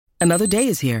Another day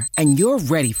is here, and you're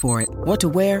ready for it. What to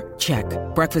wear? Check.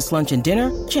 Breakfast, lunch, and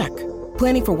dinner? Check.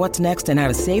 Planning for what's next and how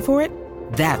to save for it?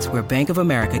 That's where Bank of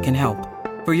America can help.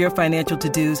 For your financial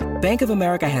to-dos, Bank of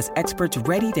America has experts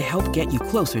ready to help get you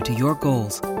closer to your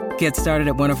goals. Get started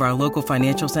at one of our local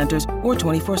financial centers or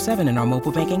 24/7 in our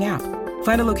mobile banking app.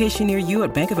 Find a location near you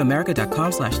at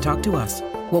bankofamerica.com/talktous.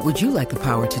 What would you like the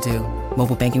power to do?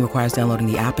 Mobile banking requires downloading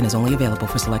the app and is only available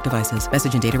for select devices.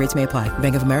 Message and data rates may apply.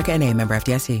 Bank of America N.A., member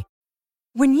FDIC.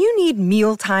 When you need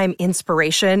mealtime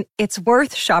inspiration, it's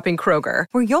worth shopping Kroger,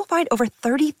 where you'll find over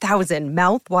 30,000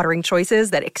 mouth-watering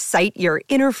choices that excite your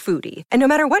inner foodie. And no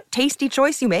matter what tasty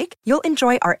choice you make, you'll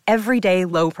enjoy our everyday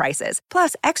low prices,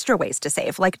 plus extra ways to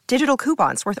save, like digital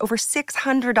coupons worth over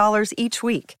 $600 each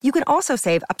week. You can also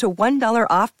save up to $1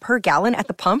 off per gallon at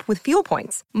the pump with fuel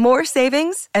points. More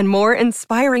savings and more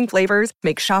inspiring flavors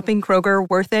make shopping Kroger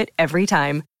worth it every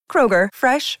time. Kroger,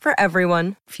 fresh for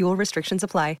everyone. Fuel restrictions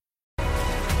apply.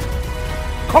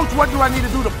 Coach, what do I need to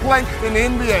do to play in the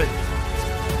NBA?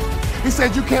 He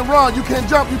said, you can't run, you can't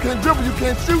jump, you can't dribble, you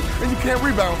can't shoot, and you can't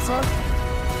rebound, son.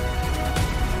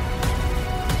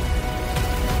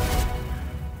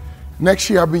 Next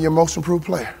year, I'll be your most improved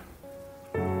player.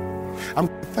 I'm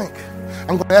going to think,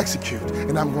 I'm going to execute,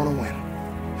 and I'm going to win.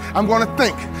 I'm going to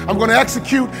think, I'm going to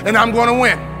execute, and I'm going to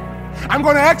win. I'm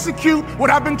going to execute what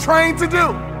I've been trained to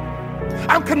do.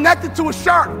 I'm connected to a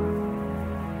shark.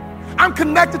 I'm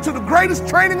connected to the greatest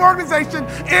training organization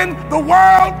in the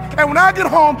world. And when I get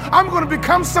home, I'm going to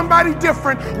become somebody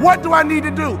different. What do I need to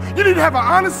do? You need to have an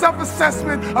honest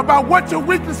self-assessment about what your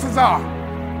weaknesses are.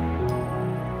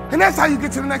 And that's how you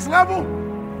get to the next level.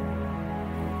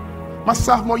 My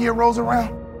sophomore year rolls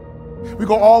around. We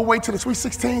go all the way to the Sweet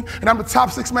 16, and I'm the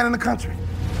top 6 man in the country.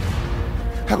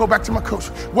 I go back to my coach.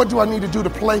 What do I need to do to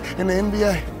play in the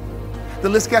NBA? The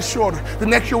list got shorter. The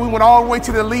next year, we went all the way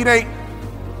to the Elite 8.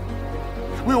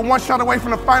 We were one shot away from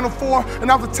the Final Four,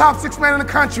 and I was the top 6 man in the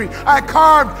country. I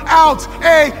carved out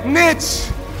a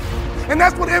niche. And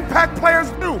that's what impact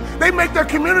players do. They make their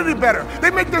community better.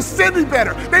 They make their city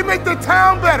better. They make their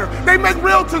town better. They make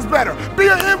realtors better. Be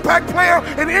an impact player,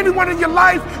 and anyone in your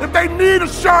life, if they need a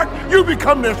shark, you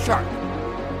become their shark.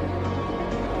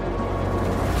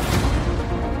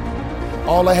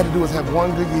 All I had to do was have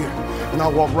one good year, and I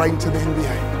walked right into the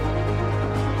NBA.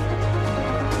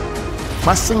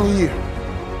 My senior year,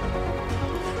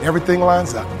 everything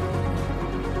lines up.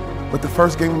 But the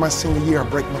first game of my senior year, I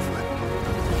break my foot.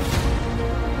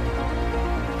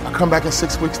 I come back in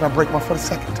 6 weeks and I break my foot a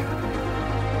second time.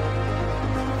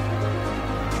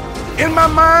 In my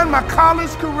mind, my college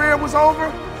career was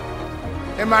over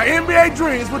and my NBA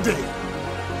dreams were dead.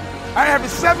 I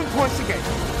averaged 7 points a game.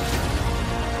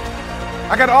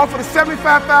 I got offered a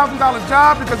 $75,000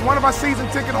 job because one of our season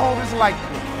ticket holders liked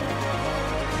me.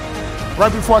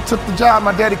 Right before I took the job,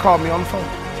 my daddy called me on the phone.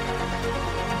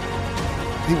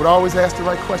 He would always ask the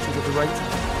right questions at the right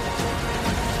time.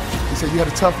 He said, you had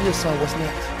a tough year, son, what's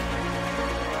next?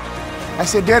 I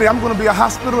said, Daddy, I'm going to be a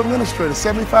hospital administrator,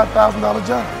 $75,000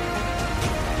 job.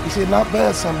 He said, not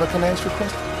bad, son, but can I ask you a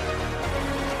question?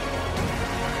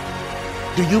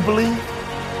 Do you believe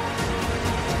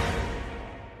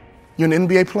you're an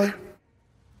NBA player?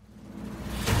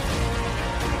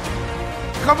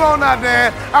 Come on now,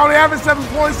 Dad. I only average 7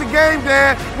 points a game,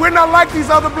 Dad. We're not like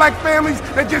these other black families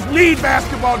that just need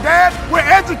basketball, Dad. We're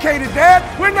educated, Dad.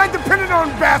 We're not dependent on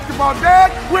basketball,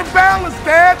 Dad. We're balanced,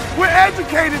 Dad. We're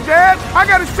educated, Dad. I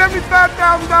got a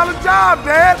 $75,000 job,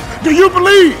 Dad. Do you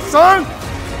believe, son?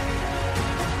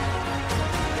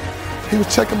 He was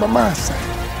checking my mindset.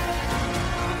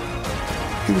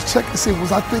 He was checking to see,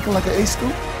 was I thinking like an A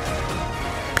student?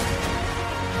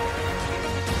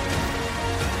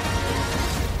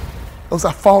 Was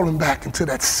I falling back into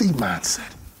that C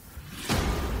mindset?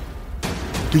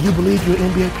 Do you believe you're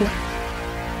an NBA player?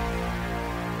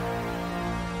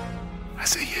 I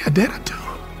said, yeah, Dad, I do.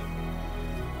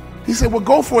 He said, well,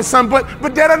 go for it, son, but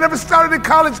Dad, I never started in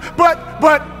college, but.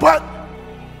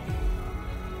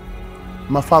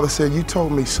 My father said, you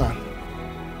told me, son,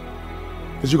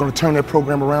 that you're going to turn that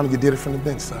program around and you did it from the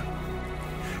bench, son.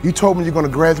 You told me you're going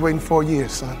to graduate in 4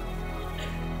 years, son.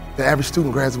 The average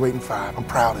student graduates in 5. I'm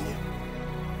proud of you.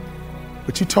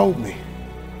 But you told me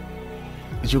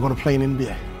that you're going to play in the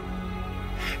NBA.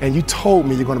 And you told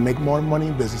me you're going to make more money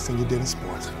in business than you did in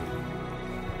sports.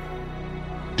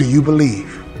 Do you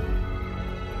believe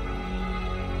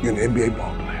you're an NBA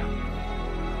ball player?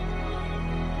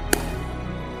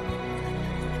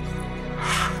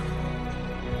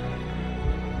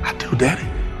 I do, Daddy.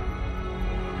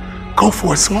 Go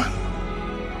for it, son.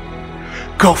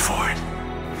 Go for it.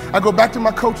 I go back to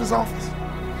my coach's office.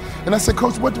 And I said,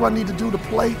 Coach, what do I need to do to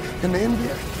play in the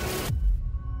NBA?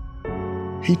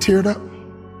 He teared up.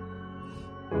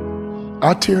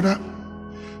 I teared up.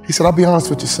 He said, I'll be honest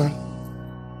with you, son.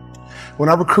 When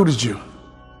I recruited you,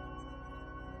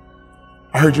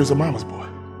 I heard you was a mama's boy.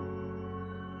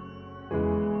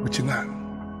 But you're not.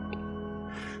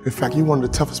 In fact, you're one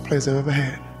of the toughest players I've ever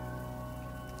had.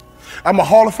 I'm a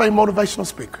Hall of Fame motivational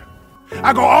speaker.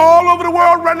 I go all over the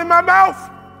world running my mouth.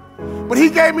 But he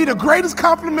gave me the greatest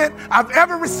compliment I've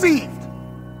ever received.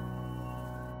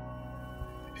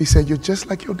 He said, you're just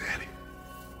like your daddy.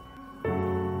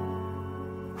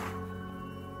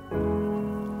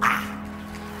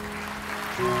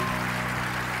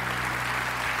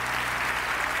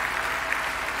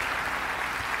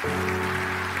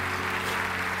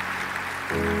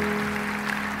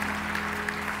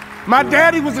 My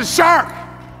daddy was a shark,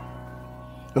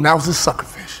 and I was a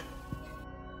suckerfish.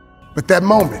 But that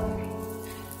moment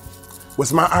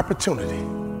was my opportunity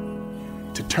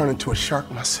to turn into a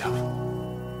shark myself.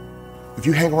 If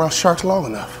you hang around sharks long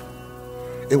enough,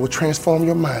 it will transform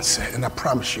your mindset, and I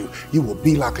promise you, you will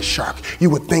be like a shark. You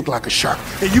will think like a shark.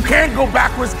 And you can't go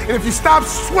backwards, and if you stop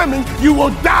swimming, you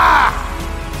will die.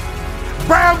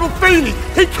 Brian Buffini,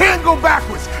 he can't go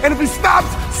backwards, and if he stops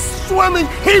swimming,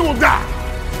 he will die.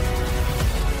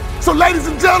 So ladies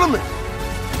and gentlemen,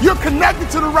 you're connected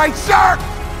to the right shark.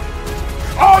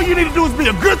 All you need to do is be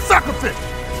a good suckerfish.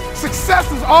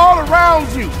 Success is all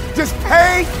around you. Just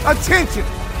pay attention.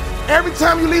 Every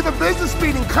time you leave a business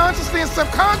meeting, consciously and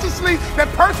subconsciously, that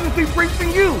person is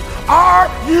debriefing you. Are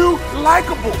you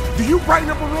likable? Do you brighten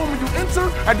up a room when you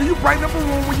enter, or do you brighten up a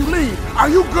room when you leave? Are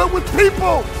you good with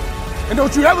people? And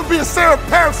don't you ever be a Sarah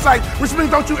parasite, which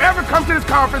means don't you ever come to this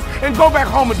conference and go back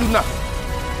home and do nothing.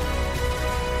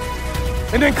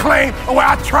 And then claim, oh, well,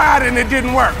 I tried and it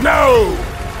didn't work. No.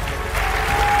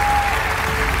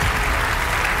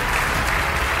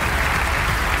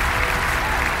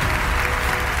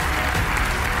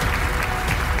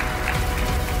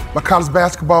 My college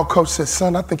basketball coach said,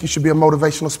 son, I think you should be a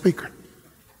motivational speaker.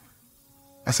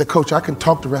 I said, Coach, I can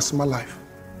talk the rest of my life.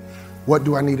 What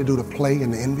do I need to do to play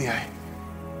in the NBA?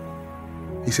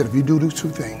 He said, if you do those two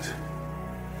things,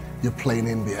 you'll play in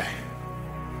the NBA.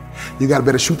 You got to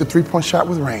better shoot the three-point shot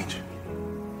with range.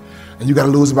 And you got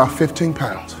to lose about 15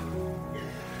 pounds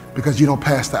because you don't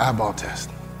pass the eyeball test.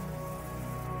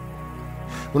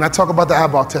 When I talk about the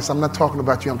eyeball test, I'm not talking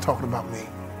about you, I'm talking about me.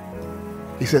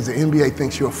 He says the NBA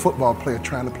thinks you're a football player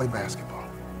trying to play basketball.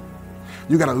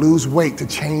 You got to lose weight to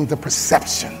change the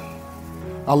perception.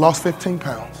 I lost 15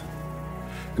 pounds.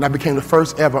 And I became the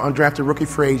first ever undrafted rookie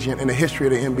free agent in the history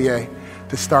of the NBA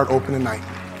to start opening night.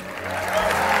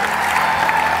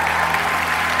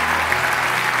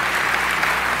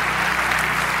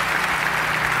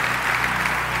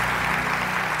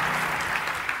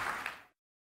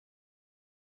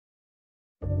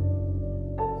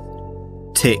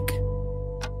 Tick,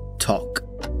 tock,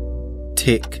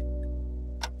 tick,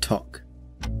 tock.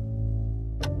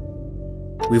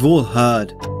 We've all heard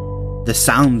the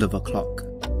sound of a clock.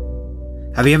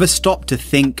 Have you ever stopped to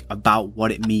think about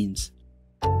what it means?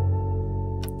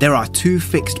 There are two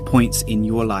fixed points in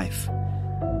your life,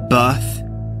 birth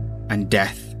and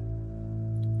death.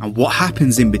 And what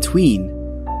happens in between,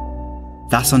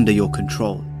 that's under your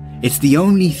control. It's the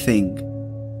only thing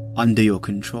under your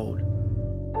control.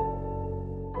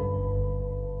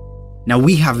 Now,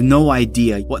 we have no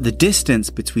idea what the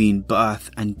distance between birth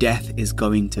and death is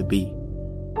going to be.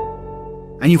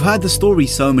 And you've heard the story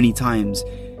so many times.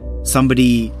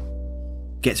 Somebody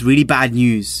gets really bad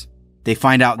news. They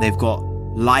find out they've got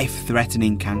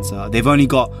life-threatening cancer. They've only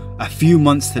got a few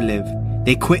months to live.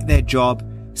 They quit their job,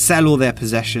 sell all their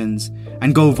possessions,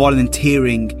 and go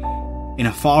volunteering in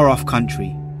a far-off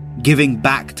country, giving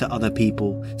back to other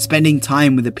people, spending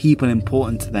time with the people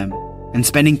important to them, and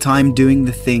spending time doing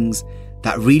the things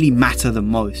that really matter the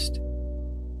most.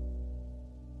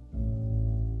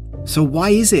 So why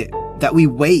is it that we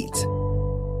wait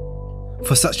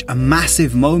for such a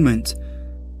massive moment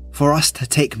for us to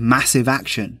take massive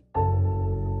action?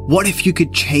 What if you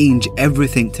could change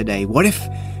everything today? What if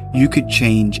you could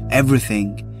change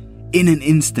everything in an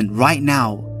instant, right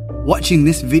now, watching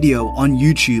this video on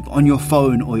YouTube, on your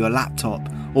phone or your laptop,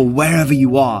 or wherever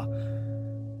you are?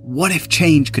 What if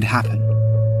change could happen?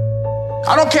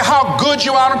 I don't care how good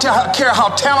you are. I don't care how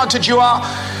talented you are.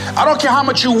 I don't care how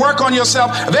much you work on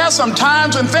yourself. There are some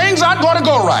times when things aren't going to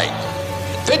go right.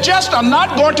 They just are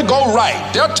not going to go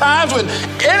right. There are times when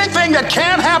anything that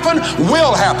can happen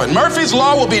will happen. Murphy's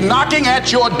Law will be knocking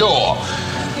at your door.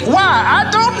 Why? I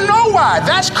don't know why.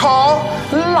 That's called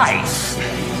life.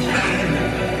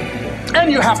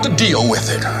 And you have to deal with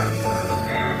it.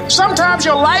 Sometimes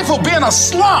your life will be in a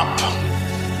slump,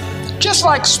 just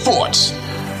like sports.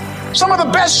 Some of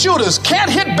the best shooters can't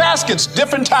hit baskets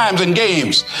different times in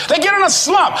games. They get in a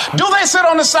slump. Do they sit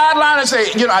on the sideline and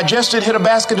say, I just did hit a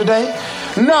basket today?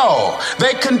 No,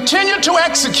 they continue to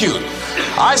execute.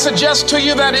 I suggest to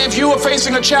you that if you are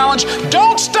facing a challenge,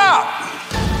 don't stop.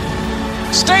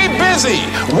 Stay busy.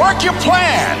 Work your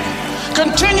plan.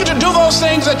 Continue to do those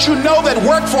things that you know that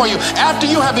work for you after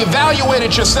you have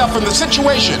evaluated yourself in the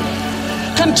situation.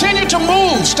 Continue to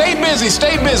move. Stay busy,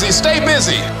 stay busy, stay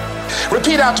busy.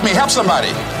 Repeat out to me. Help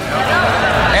somebody.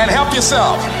 And help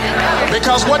yourself.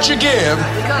 Because what you give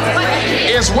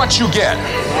is what you get.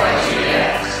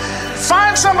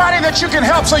 Find somebody that you can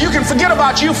help so you can forget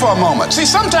about you for a moment. See,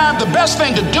 sometimes the best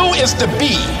thing to do is to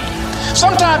be.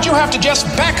 Sometimes you have to just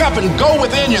back up and go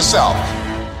within yourself.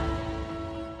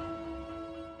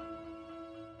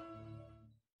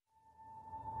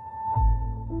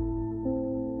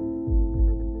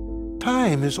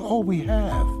 Time is all we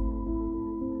have.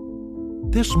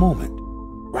 This moment,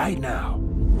 right now.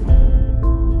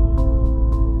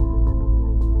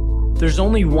 There's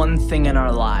only one thing in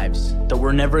our lives that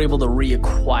we're never able to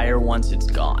reacquire once it's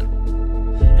gone.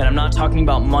 And I'm not talking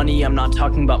about money, I'm not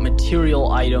talking about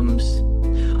material items,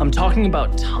 I'm talking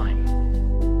about time.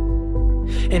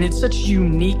 And it's such a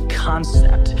unique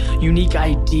concept, unique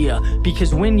idea,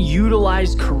 because when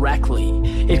utilized correctly,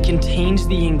 it contains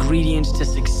the ingredients to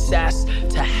success,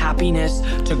 to happiness,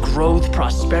 to growth,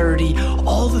 prosperity,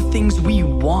 all the things we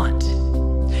want.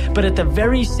 But at the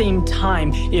very same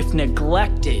time, if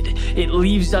neglected, it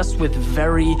leaves us with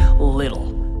very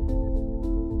little.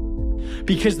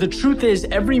 Because the truth is,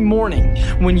 every morning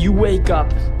when you wake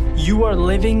up, you are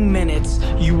living minutes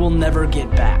you will never get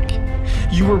back.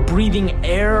 You are breathing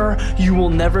air you will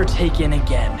never take in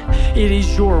again. It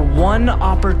is your one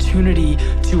opportunity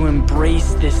to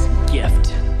embrace this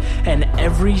gift. And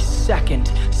every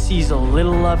second sees a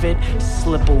little of it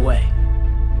slip away.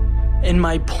 And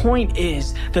my point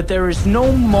is that there is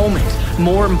no moment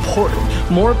more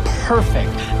important, more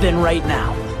perfect than right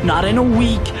now. Not in a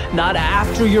week, not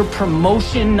after your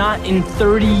promotion, not in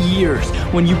 30 years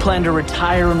when you plan to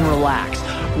retire and relax.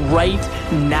 Right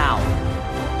now.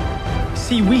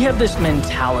 See, we have this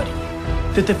mentality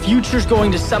that the future's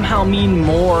going to somehow mean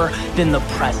more than the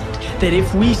present. That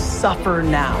if we suffer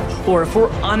now, or if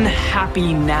we're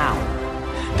unhappy now,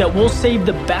 that we'll save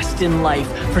the best in life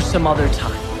for some other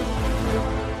time.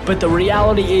 But the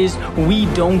reality is, we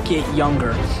don't get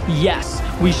younger. Yes,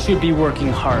 we should be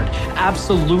working hard.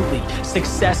 Absolutely.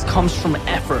 Success comes from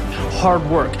effort, hard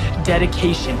work,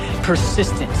 dedication,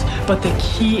 persistence. But the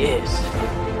key is,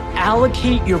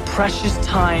 allocate your precious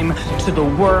time to the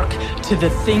work, to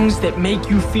the things that make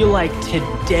you feel like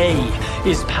today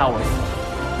is powerful.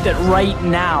 That right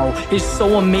now is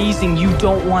so amazing you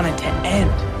don't want it to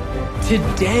end.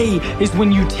 Today is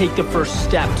when you take the first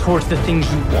step towards the things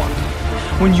you want.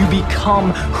 When you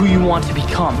become who you want to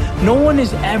become. No one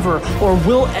is ever or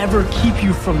will ever keep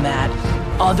you from that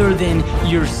other than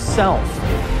yourself.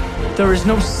 There is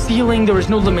no ceiling, there is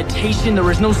no limitation,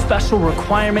 there is no special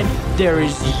requirement. There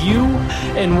is you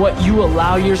and what you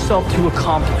allow yourself to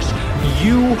accomplish.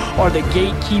 You are the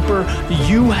gatekeeper.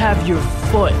 You have your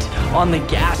foot on the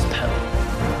gas pedal.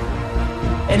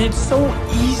 And it's so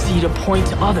easy to point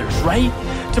to others, right?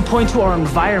 To point to our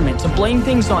environment, to blame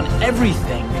things on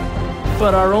everything.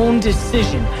 But our own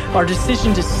decision, our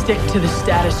decision to stick to the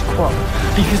status quo.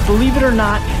 Because believe it or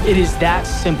not, it is that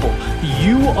simple.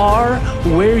 You are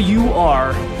where you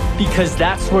are because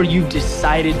that's where you've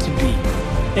decided to be.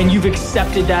 And you've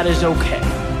accepted that as okay.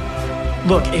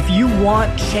 Look, if you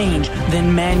want change,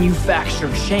 then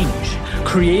manufacture change.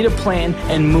 Create a plan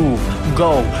and move,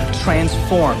 go,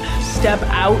 transform. Step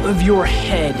out of your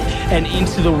head and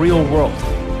into the real world.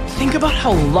 Think about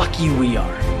how lucky we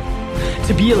are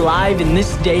to be alive in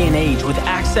this day and age with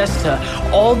access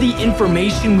to all the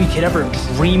information we could ever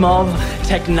dream of,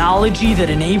 technology that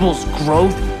enables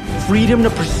growth, freedom to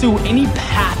pursue any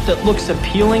path that looks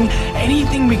appealing,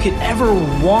 anything we could ever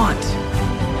want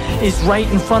is right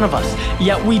in front of us,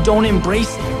 yet we don't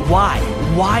embrace it. Why?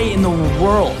 Why in the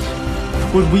world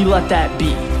would we let that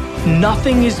be?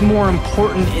 Nothing is more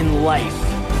important in life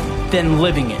than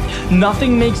living it.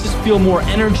 Nothing makes us feel more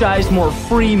energized, more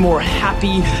free, more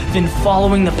happy than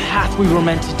following the path we were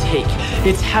meant to take.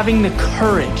 It's having the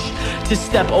courage to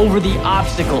step over the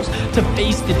obstacles, to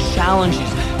face the challenges,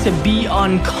 to be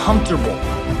uncomfortable.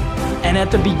 And at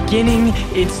the beginning,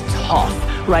 it's tough,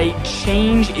 right?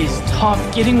 Change is tough.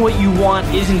 Getting what you want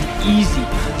isn't easy.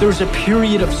 There's a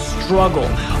period of struggle,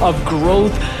 of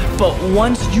growth, but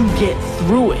once you get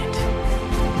through it,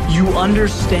 you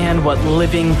understand what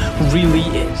living really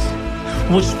is.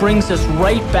 Which brings us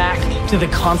right back to the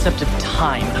concept of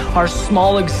time, our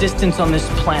small existence on this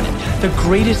planet, the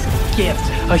greatest gift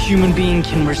a human being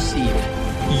can receive.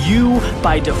 You,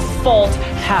 by default,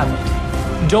 have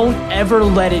it. Don't ever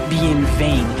let it be in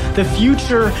vain. The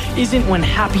future isn't when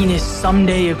happiness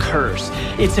someday occurs.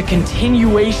 It's a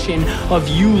continuation of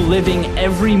you living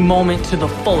every moment to the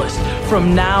fullest,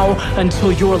 from now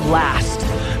until your last.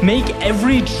 Make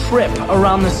every trip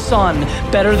around the sun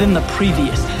better than the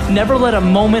previous. Never let a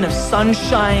moment of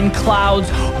sunshine,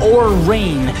 clouds, or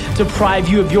rain deprive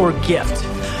you of your gift.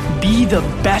 Be the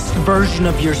best version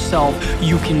of yourself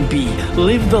you can be.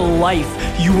 Live the life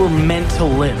you were meant to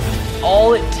live.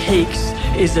 All it takes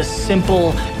is a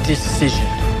simple decision.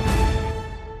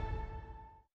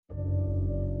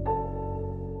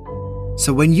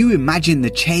 So when you imagine the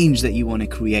change that you want to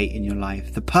create in your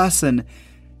life, the person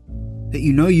that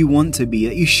you know you want to be,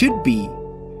 that you should be,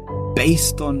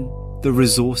 based on the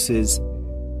resources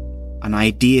and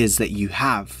ideas that you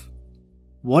have,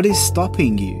 what is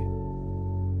stopping you?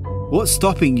 What's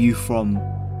stopping you from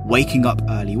waking up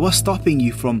early? What's stopping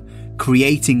you from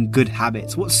creating good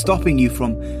habits? What's stopping you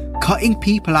from cutting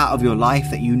people out of your life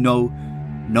that you know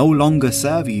no longer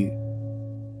serve you?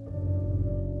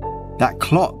 That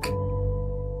clock,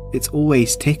 it's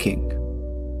always ticking.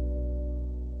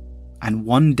 And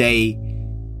one day,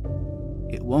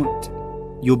 it won't.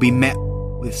 You'll be met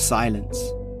with silence.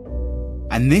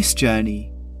 And this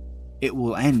journey, it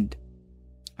will end.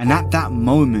 And at that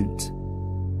moment,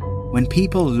 when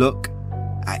people look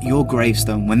at your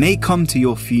gravestone, when they come to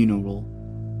your funeral,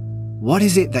 what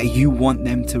is it that you want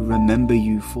them to remember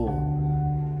you for?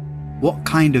 What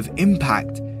kind of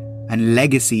impact and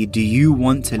legacy do you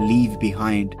want to leave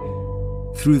behind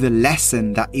through the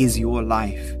lesson that is your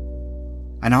life?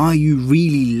 And are you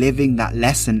really living that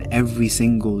lesson every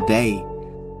single day?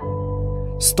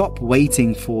 Stop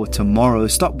waiting for tomorrow.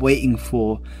 Stop waiting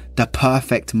for the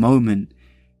perfect moment.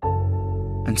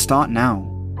 And start now.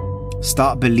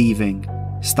 Start believing.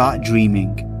 Start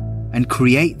dreaming. And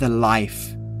create the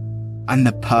life and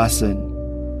the person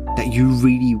that you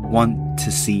really want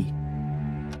to see.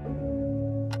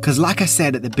 Because like I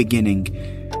said at the beginning,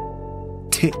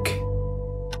 tick,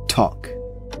 tock,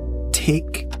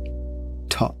 tick,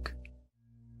 tock.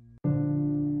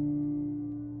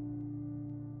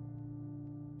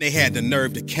 They had the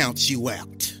nerve to count you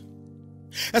out.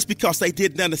 That's because they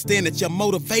didn't understand that your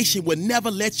motivation would never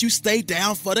let you stay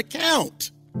down for the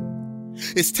count.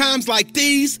 It's times like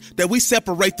these that we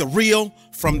separate the real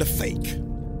from the fake.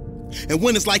 And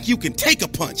when it's like you can take a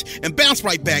punch and bounce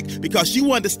right back because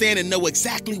you understand and know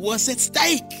exactly what's at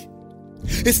stake.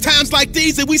 It's times like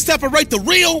these that we separate the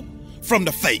real from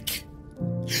the fake.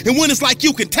 And when it's like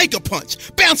you can take a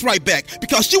punch, bounce right back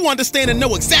because you understand and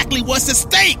know exactly what's at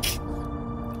stake.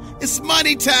 It's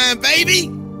money time, baby.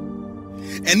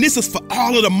 And this is for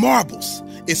all of the marbles.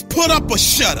 It's put up or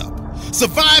shut up.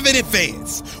 Survive and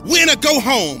advance. Win or go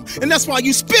home. And that's why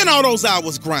you spend all those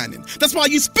hours grinding. That's why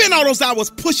you spend all those hours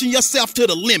pushing yourself to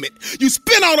the limit. You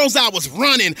spend all those hours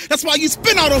running. That's why you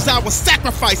spend all those hours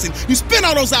sacrificing. You spend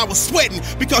all those hours sweating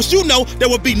because you know there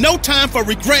will be no time for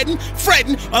regretting,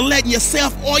 fretting, or letting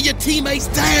yourself or your teammates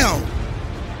down.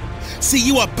 See,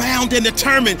 you are bound and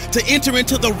determined to enter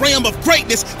into the realm of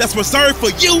greatness that's reserved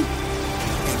for you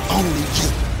and only you.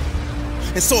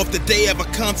 And so if the day ever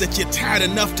comes that you're tired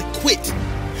enough to quit,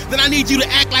 then I need you to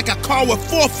act like a car with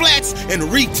 4 flats and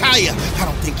retire. I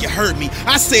don't think you heard me.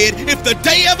 I said, if the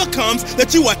day ever comes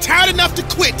that you are tired enough to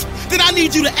quit, then I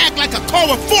need you to act like a car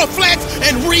with 4 flats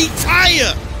and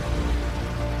retire.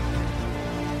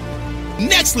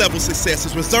 Next level success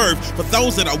is reserved for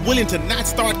those that are willing to not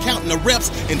start counting the reps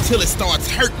until it starts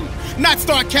hurting. Not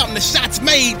start counting the shots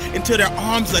made until their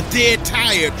arms are dead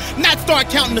tired. Not start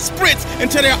counting the sprints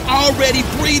until they're already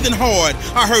breathing hard.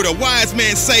 I heard a wise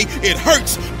man say, it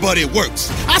hurts, but it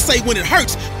works. I say when it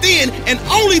hurts, then and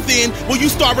only then will you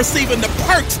start receiving the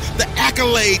perks, the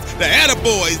accolades, the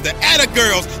attaboys, the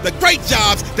attagirls, the great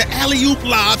jobs, the alley-oop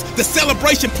lobs, the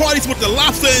celebration parties with the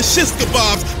lobster and shish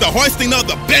kebabs, the hoisting of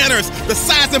the banners, the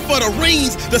sizing for the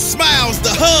rings, the smiles,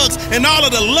 the hugs, and all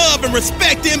of the love and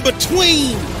respect in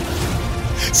between.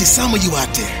 See, some of you out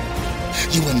there,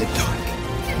 you in the dark.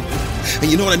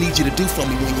 And you know what I need you to do for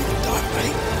me when you're in the dark,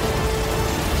 right?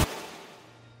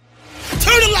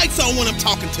 Turn the lights on when I'm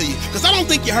talking to you, because I don't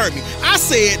think you heard me. I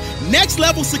said next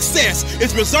level success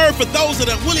is reserved for those that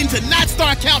are willing to not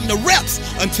start counting the reps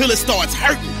until it starts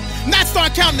hurting. Not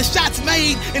start counting the shots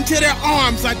made until their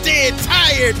arms are dead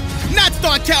tired. Not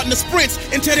start counting the sprints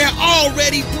until they're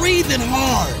already breathing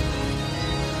hard.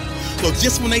 So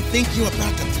just when they think you're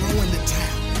about to throw in the towel,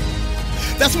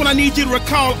 That's when I need you to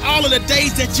recall all of the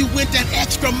days that you went that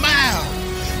extra mile.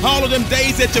 All of them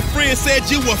days that your friends said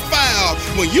you were foul,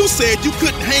 when you said you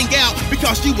couldn't hang out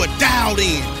because you were dialed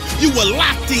in. You were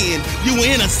locked in. You were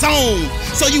in a zone.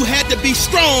 So you had to be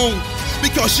strong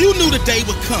because you knew the day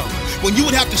would come when you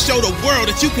would have to show the world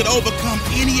that you could overcome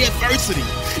any adversity,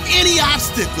 any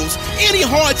obstacles, any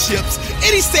hardships,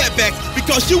 any setbacks,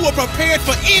 because you were prepared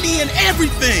for any and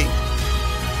everything.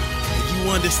 And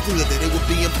you understood that it would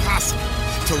be impossible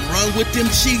to run with them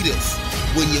cheetahs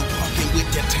when you're walking with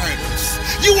the turtles.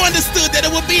 You understood that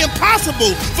it would be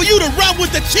impossible for you to run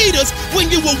with the cheetahs when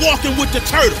you were walking with the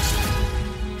turtles.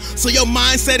 So your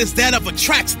mindset is that of a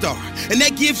track star, and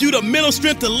that gives you the mental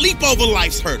strength to leap over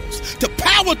life's hurdles, to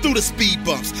power through the speed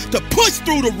bumps, to push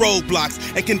through the roadblocks,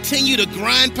 and continue to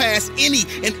grind past any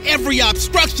and every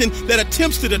obstruction that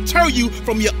attempts to deter you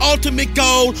from your ultimate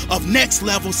goal of next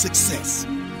level success.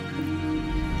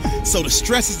 So the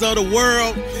stresses of the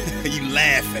world, you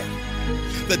laugh at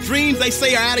them. The dreams they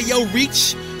say are out of your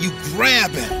reach, you grab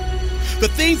at them. The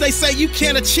things they say you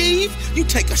can't achieve, you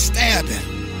take a stab at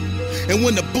them. And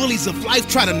when the bullies of life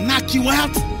try to knock you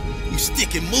out, you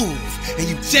stick and move and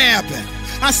you jab at them.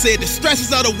 I said the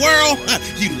stresses of the world,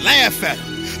 you laugh at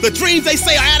them. The dreams they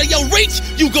say are out of your reach,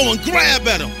 you go and grab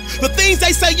at them. The things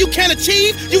they say you can't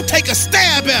achieve, you take a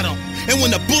stab at them. And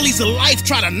when the bullies of life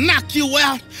try to knock you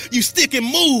out, you stick and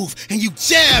move and you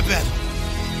jab at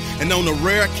them. And on the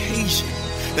rare occasion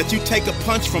that you take a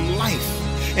punch from life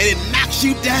and it knocks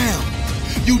you down,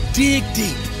 you dig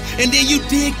deep, and then you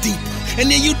dig deeper. And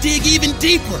then you dig even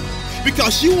deeper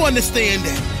because you understand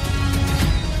that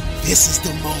this is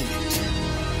the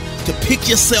moment to pick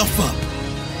yourself up,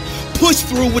 push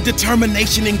through with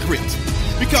determination and grit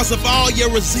because of all your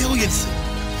resilience,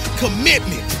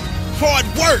 commitment, hard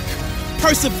work,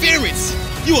 perseverance.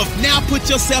 You have now put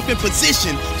yourself in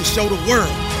position to show the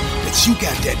world that you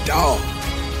got that dog,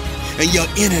 and your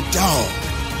inner dog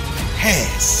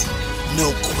has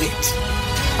no quit.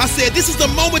 I said this is the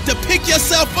moment to pick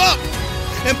yourself up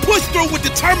and push through with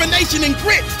determination and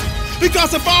grit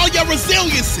because of all your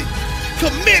resiliency,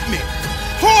 commitment,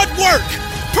 hard work,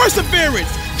 perseverance.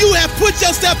 You have put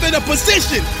yourself in a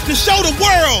position to show the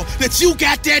world that you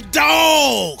got that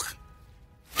dog,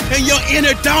 and your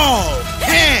inner dog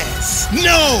has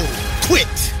no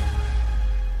quit.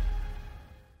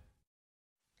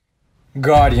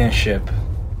 Guardianship,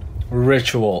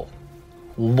 ritual,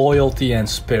 loyalty and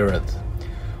spirit.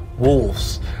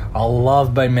 Wolves are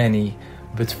loved by many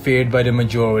but feared by the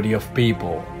majority of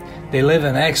people. They live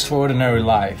an extraordinary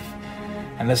life.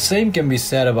 And the same can be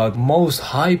said about most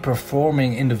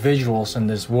high-performing individuals in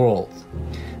this world.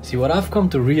 See, what I've come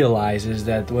to realize is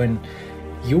that when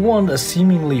you want a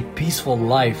seemingly peaceful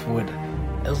life with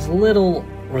as little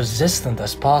resistance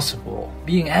as possible,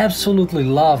 being absolutely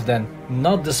loved and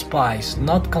not despised,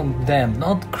 not condemned,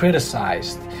 not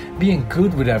criticized, being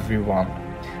good with everyone,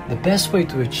 the best way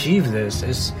to achieve this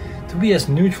is to be as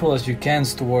neutral as you can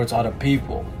towards other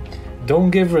people. Don't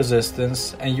give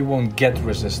resistance and you won't get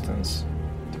resistance.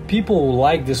 The people who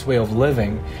like this way of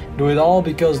living do it all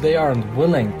because they aren't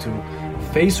willing to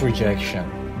face rejection.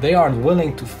 They aren't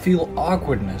willing to feel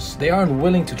awkwardness. They aren't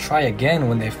willing to try again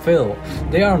when they fail.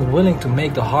 They aren't willing to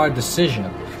make the hard decision.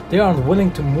 They aren't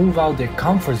willing to move out their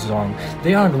comfort zone.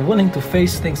 They aren't willing to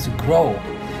face things to grow.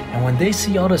 And when they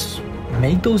see others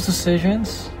make those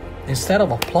decisions, instead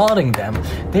of applauding them,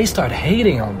 they start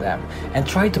hating on them and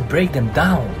try to break them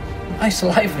down. Nice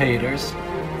life, haters.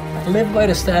 Live by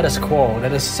the status quo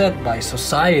that is set by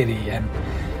society, and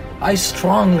I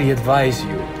strongly advise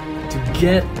you to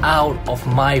get out of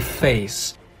my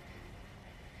face.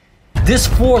 This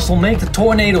force will make the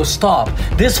tornado stop.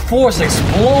 This force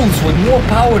explodes with more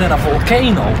power than a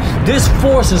volcano. This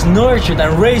force is nurtured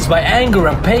and raised by anger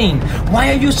and pain. Why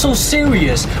are you so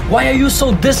serious? Why are you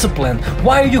so disciplined?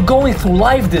 Why are you going through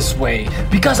life this way?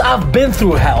 Because I've been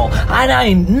through hell and I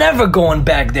ain't never going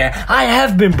back there. I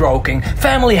have been broken.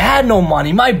 Family had no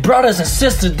money. My brothers and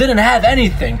sisters didn't have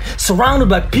anything. Surrounded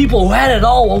by people who had it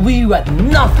all while we had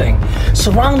nothing.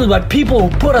 Surrounded by people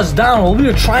who put us down while we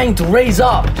were trying to raise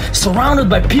up. Surrounded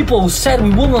by people who said we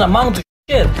wouldn't amount to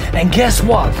shit. And guess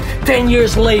what? 10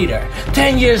 years later,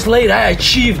 I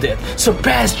achieved it.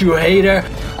 Surpassed you, hater.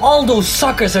 All those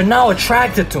suckers are now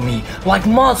attracted to me, like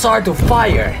moths are to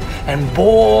fire. And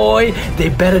boy, they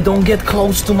better don't get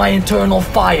close to my internal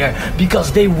fire,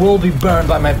 because they will be burned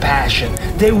by my passion.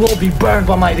 They will be burned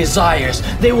by my desires.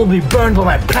 They will be burned by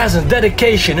my present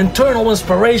dedication, internal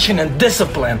inspiration, and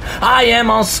discipline. I am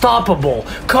unstoppable.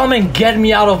 Come and get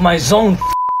me out of my zone,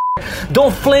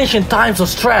 Don't flinch in times of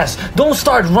stress. Don't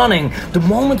start running. The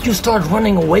moment you start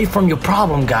running away from your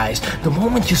problem, guys, the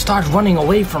moment you start running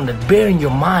away from that bear in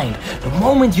your mind, the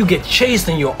moment you get chased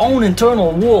in your own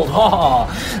internal world,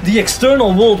 the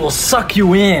external world will suck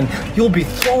you in. You'll be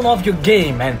thrown off your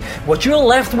game, and what you're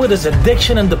left with is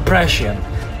addiction and depression.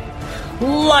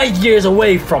 Light years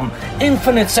away from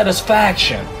infinite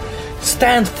satisfaction.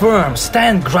 Stand firm,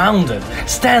 stand grounded,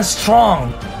 stand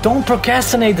strong. Don't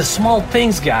procrastinate the small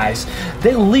things, guys.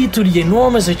 They lead to the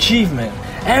enormous achievement.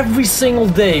 Every single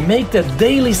day, make the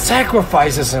daily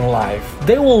sacrifices in life.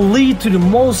 They will lead to the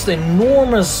most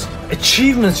enormous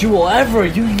achievements you will ever.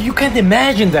 You can't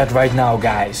imagine that right now,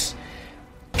 guys.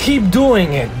 Keep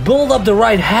doing it. Build up the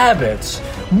right habits.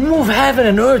 Move heaven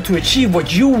and earth to achieve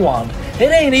what you want. It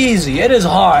ain't easy. It is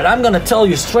hard. I'm gonna tell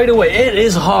you straight away. It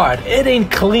is hard. It ain't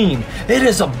clean. It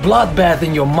is a bloodbath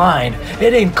in your mind.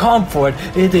 It ain't comfort.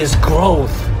 It is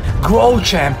growth. Grow,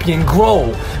 champion.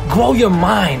 Grow. Grow your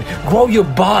mind. Grow your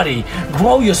body.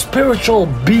 Grow your spiritual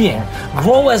being.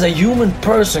 Grow as a human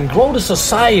person. Grow the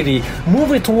society.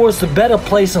 Move it towards a better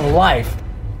place in life.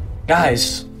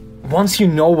 Guys, once you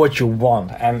know what you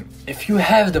want, and if you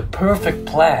have the perfect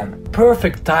plan,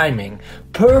 perfect timing,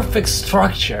 perfect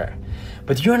structure,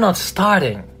 but you're not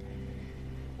starting,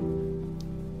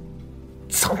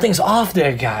 something's off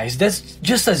there, guys. That's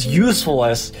just as useful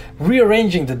as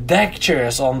rearranging the deck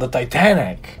chairs on the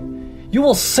Titanic. You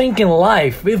will sink in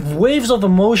life. If waves of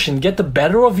emotion get the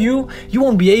better of you, you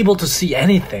won't be able to see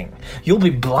anything. You'll be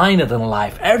blinded in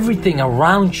life. Everything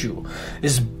around you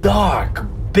is dark,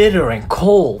 bitter and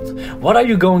cold. What are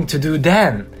you going to do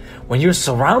then? When you're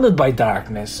surrounded by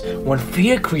darkness, when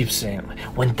fear creeps in,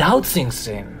 when doubt sinks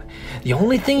in, the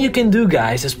only thing you can do,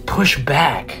 guys, is push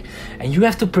back. And you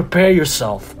have to prepare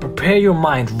yourself, prepare your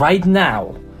mind right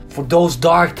now for those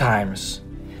dark times.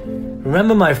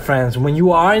 Remember, my friends, when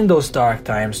you are in those dark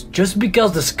times, just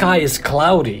because the sky is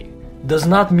cloudy does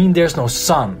not mean there's no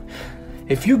sun.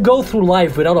 If you go through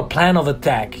life without a plan of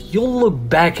attack, you'll look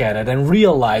back at it and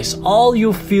realize all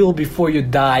you feel before you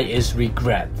die is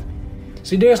regret.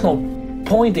 See, there's no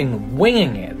point in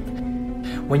winging it.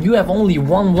 When you have only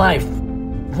one life,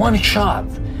 one shot,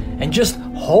 and just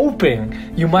hoping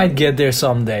you might get there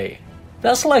someday.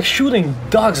 That's like shooting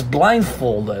ducks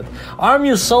blindfolded. Arm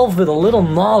yourself with a little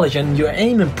knowledge and your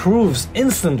aim improves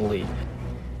instantly.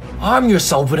 Arm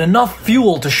yourself with enough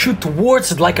fuel to shoot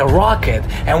towards it like a rocket,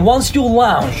 and once you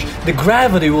launch, the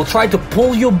gravity will try to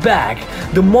pull you back.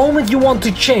 The moment you want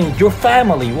to change, your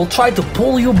family will try to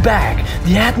pull you back.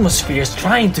 The atmosphere is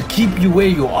trying to keep you where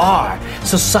you are.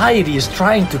 Society is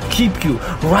trying to keep you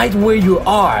right where you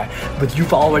are, but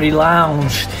you've already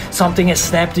launched. Something has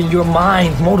snapped in your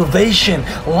mind. Motivation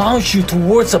launched you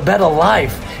towards a better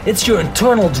life. It's your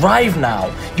internal drive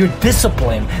now, your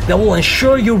discipline that will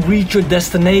ensure you reach your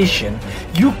destination.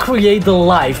 You create the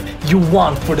life you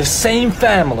want for the same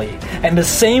family and the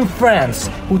same friends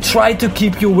who tried to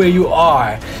keep you where you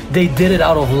are. They did it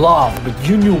out of love, but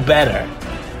you knew better.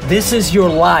 This is your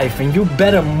life, and you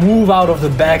better move out of the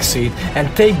backseat and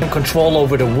take control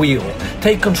over the wheel.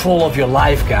 Take control of your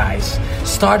life, guys.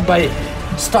 Start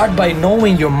by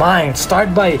knowing your mind.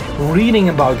 Start by reading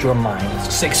about your mind.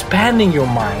 Just expanding your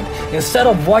mind. Instead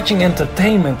of watching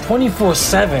entertainment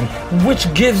 24/7,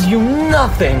 which gives you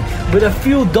nothing but a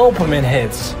few dopamine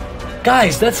hits.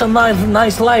 Guys, that's a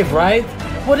nice life, right?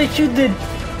 What did you do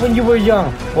when you were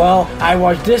young? Well, I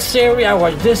watched this series,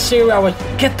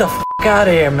 Get the f*** out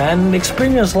of here, man.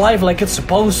 Experience life like it's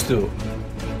supposed to.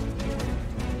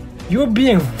 You're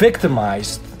being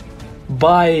victimized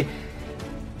by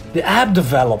the app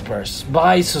developers,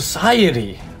 by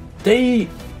society. They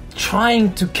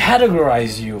trying to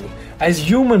categorize you. As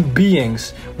human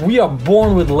beings, we are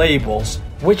born with labels.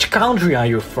 Which country are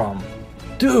you from?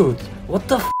 Dude, what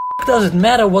the f*** does it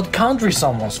matter what country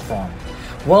someone's from?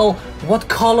 Well, what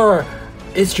color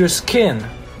is your skin?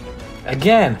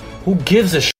 Again, who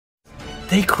gives a shit?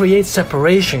 They create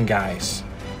separation, guys.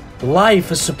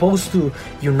 Life is supposed to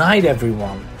unite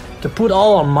everyone, to put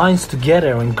all our minds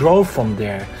together and grow from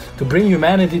there, to bring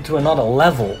humanity to another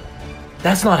level.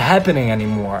 That's not happening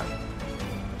anymore.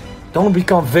 Don't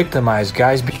become victimized,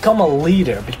 guys. Become a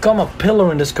leader. Become a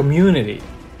pillar in this community.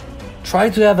 Try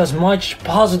to have as much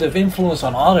positive influence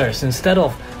on others instead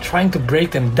of trying to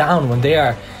break them down when they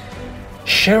are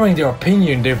sharing their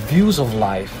opinion, their views of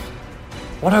life.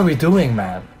 What are we doing,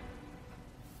 man?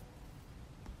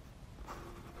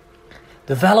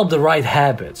 Develop the right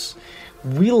habits.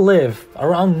 We live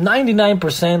around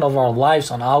 99% of our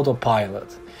lives on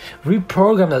autopilot.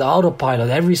 Reprogram that autopilot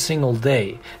every single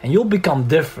day and you'll become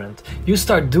different. You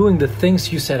start doing the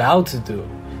things you set out to do,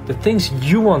 the things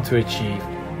you want to achieve.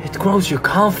 It grows your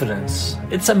confidence.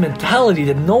 It's a mentality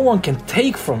that no one can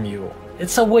take from you.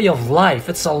 It's a way of life.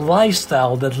 It's a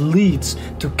lifestyle that leads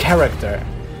to character.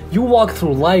 You walk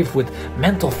through life with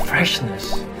mental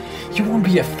freshness. You won't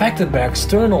be affected by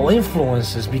external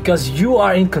influences because you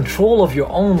are in control of your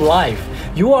own life.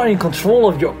 You are in control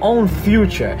of your own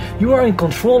future. You are in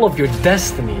control of your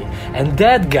destiny. And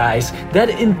that, guys, that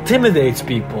intimidates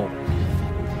people.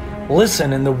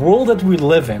 Listen, in the world that we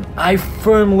live in, I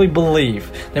firmly believe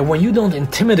that when you don't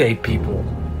intimidate people,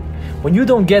 when you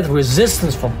don't get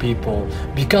resistance from people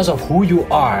because of who you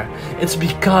are, it's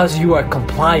because you are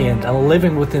compliant and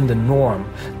living within the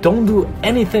norm. Don't do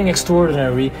anything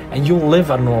extraordinary and you'll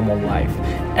live a normal life.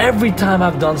 Every time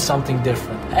I've done something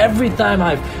different, every time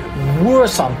I've wore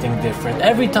something different,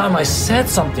 every time I said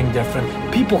something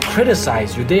different, people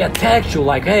criticize you. They attack you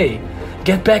like, hey,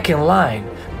 get back in line.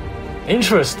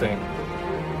 Interesting.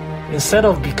 Instead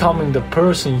of becoming the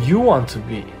person you want to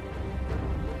be,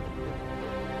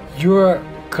 you're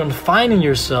confining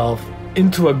yourself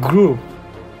into a group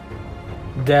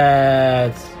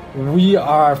that we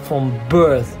are from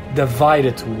birth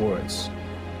divided towards.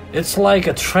 It's like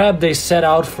a trap they set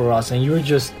out for us and you're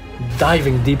just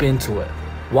diving deep into it.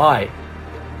 Why?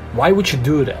 Why would you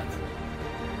do that?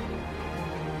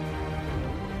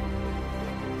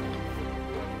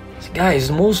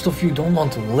 Guys, most of you don't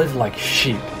want to live like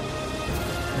sheep.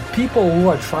 The people who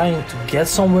are trying to get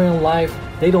somewhere in life,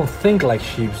 they don't think like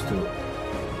sheep do.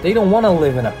 They don't want to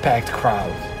live in a packed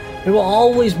crowd. There will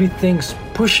always be things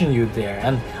pushing you there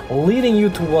and leading you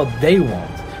to what they want.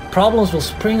 Problems will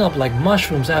spring up like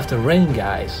mushrooms after rain,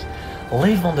 guys.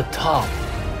 Live on the top.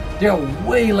 There are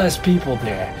way less people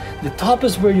there. The top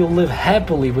is where you live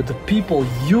happily with the people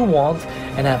you want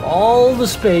and have all the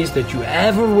space that you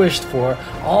ever wished for,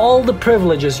 all the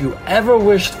privileges you ever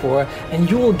wished for, and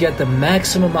you will get the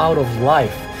maximum out of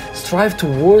life. Strive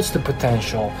towards the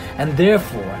potential, and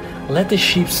therefore, let the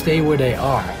sheep stay where they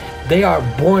are. They are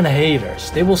born haters.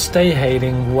 They will stay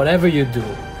hating whatever you do.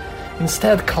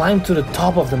 Instead, climb to the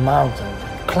top of the mountain.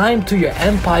 Climb to your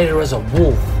empire as a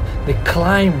wolf. The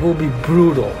climb will be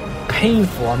brutal,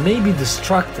 painful, and maybe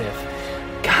destructive.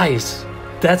 Guys,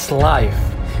 that's life.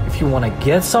 If you want to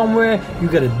get somewhere, you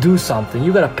gotta do something.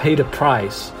 You gotta pay the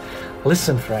price.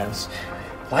 Listen, friends,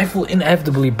 life will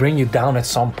inevitably bring you down at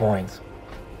some point.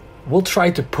 We'll try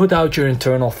to put out your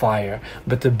internal fire,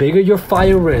 but the bigger your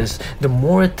fire is, the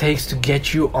more it takes to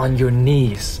get you on your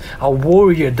knees. A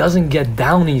warrior doesn't get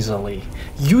down easily.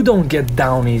 You don't get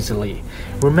down easily.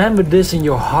 Remember this in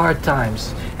your hard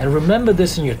times, and remember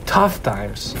this in your tough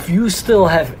times. If you still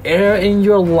have air in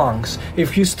your lungs,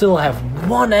 if you still have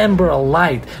one ember of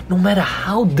light, no matter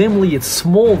how dimly it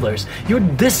smolders, your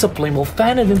discipline will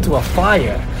fan it into a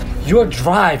fire. Your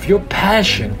drive, your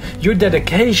passion, your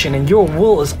dedication, and your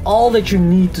will is all that you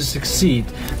need to succeed.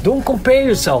 Don't compare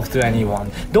yourself to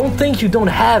anyone. Don't think you don't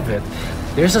have it.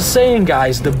 There's a saying,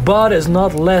 guys, the bud is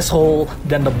not less whole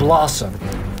than the blossom.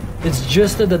 It's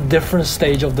just at a different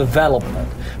stage of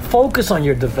development. Focus on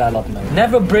your development.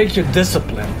 Never break your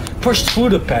discipline. Push through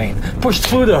the pain. Push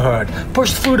through the hurt.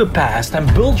 Push through the past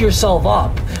and build yourself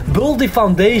up. Build the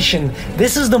foundation.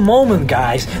 This is the moment,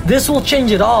 guys. This will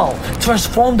change it all.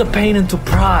 Transform the pain into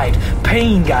pride.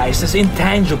 Pain, guys, is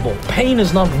intangible. Pain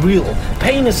is not real.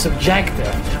 Pain is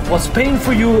subjective. What's pain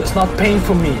for you is not pain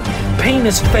for me. Pain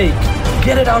is fake.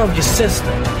 Get it out of your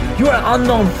system. You are an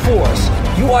unknown force.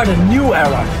 You are the new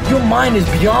era. Your mind is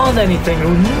beyond anything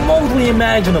remotely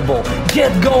imaginable. Get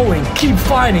going. Keep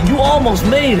fighting. You almost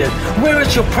made it. Where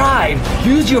is your pride?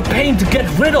 Use your pain to get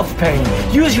rid of pain.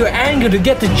 Use your anger to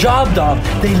get the job done.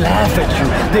 They laugh at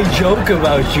you. They joke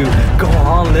about you. Go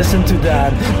on, listen to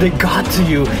that. They got to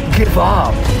you. Give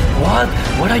up. What?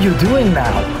 What are you doing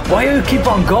now? Why do you keep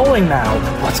on going now?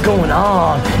 What's going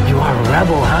on? You are a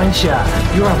rebel, aren't ya?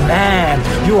 You're a man.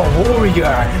 You're a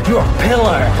warrior. You're a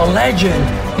pillar. A legend.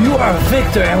 You are a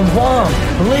victor and one.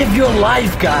 Live your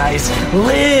life, guys.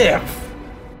 Live!